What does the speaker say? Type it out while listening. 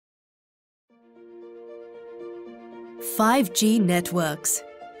5G networks,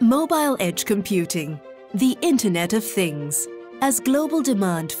 mobile edge computing, the Internet of Things. As global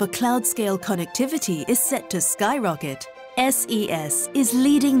demand for cloud-scale connectivity is set to skyrocket, SES is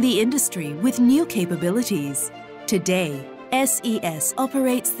leading the industry with new capabilities. Today, SES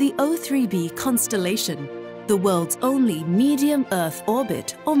operates the O3b constellation, the world's only medium Earth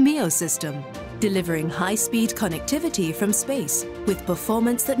orbit or MEO system, delivering high-speed connectivity from space with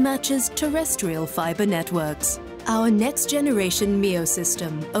performance that matches terrestrial fiber networks. Our next-generation MEO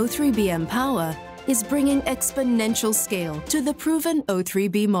system, O3b mPOWER, is bringing exponential scale to the proven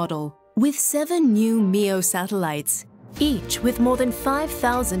O3b model. With 7 new MEO satellites, each with more than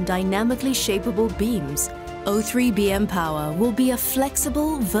 5,000 dynamically shapeable beams, O3b mPOWER will be a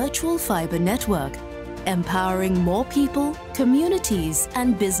flexible virtual fiber network, empowering more people, communities,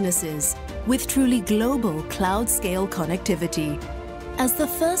 and businesses with truly global cloud-scale connectivity. As the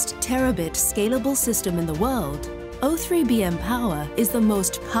first terabit scalable system in the world, O3b mPOWER is the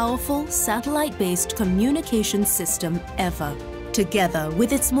most powerful satellite-based communication system ever. Together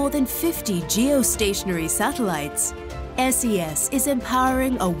with its more than 50 geostationary satellites, SES is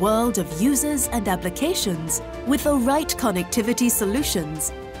empowering a world of users and applications with the right connectivity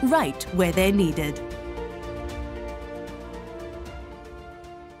solutions right where they're needed.